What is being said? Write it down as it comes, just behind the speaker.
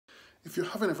If you're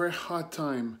having a very hard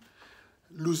time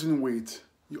losing weight,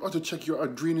 you ought to check your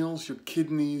adrenals, your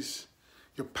kidneys,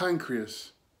 your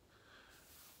pancreas,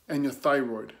 and your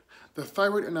thyroid. The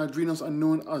thyroid and adrenals are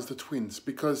known as the twins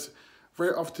because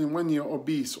very often when you're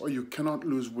obese or you cannot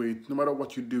lose weight, no matter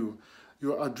what you do,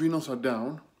 your adrenals are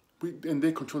down and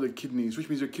they control the kidneys, which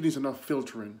means your kidneys are not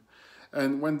filtering.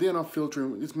 And when they're not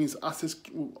filtering, it means acids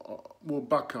will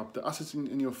back up. The acids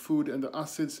in your food and the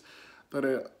acids that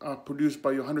are produced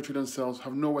by your 100 trillion cells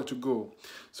have nowhere to go.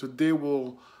 So they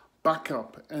will back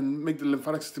up and make the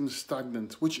lymphatic system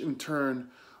stagnant, which in turn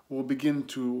will begin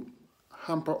to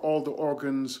hamper all the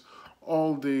organs,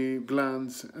 all the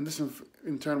glands, and this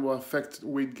in turn will affect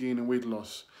weight gain and weight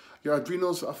loss. Your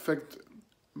adrenals affect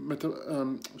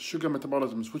sugar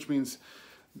metabolisms, which means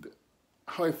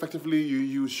how effectively you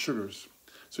use sugars.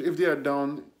 So if they are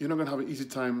down, you're not going to have an easy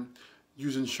time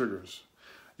using sugars.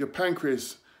 Your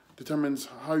pancreas determines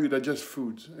how you digest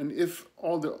foods, and if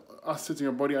all the acids in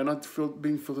your body are not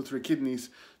being filtered through your kidneys,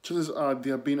 chances are they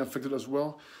are being affected as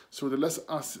well. So the less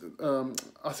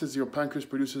acids your pancreas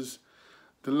produces,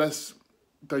 the less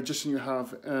digestion you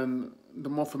have, and the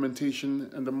more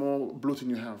fermentation and the more bloating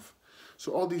you have.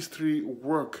 So all these three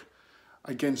work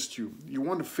against you. You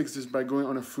want to fix this by going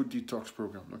on a fruit detox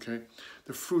program, okay?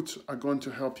 The fruits are going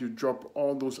to help you drop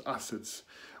all those acids.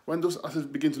 When those acids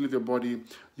begin to leave your body,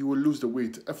 you will lose the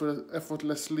weight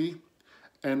effortlessly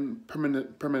and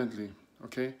permanently,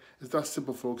 okay? It's that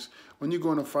simple, folks. When you go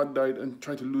on a fat diet and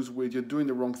try to lose weight, you're doing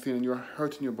the wrong thing and you're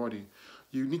hurting your body.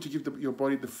 You need to give your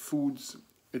body the foods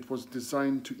it was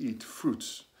designed to eat,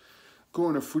 fruits. Go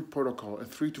on a fruit protocol. A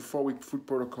 3 to 4 week fruit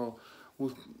protocol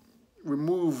will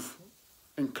remove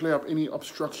and clear up any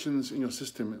obstructions in your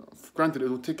system. Granted, it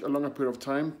will take a longer period of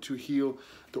time to heal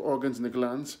the organs and the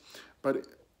glands, but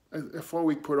a 4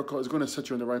 week protocol is going to set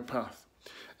you on the right path.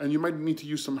 And you might need to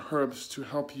use some herbs to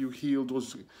help you heal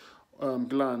those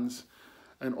glands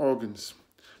and organs.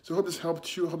 So I hope this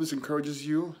helped you, I hope this encourages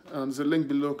you. There's a link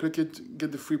below, click it,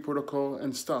 get the free protocol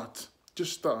and start.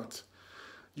 Just start.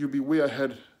 You'll be way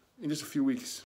ahead in just a few weeks.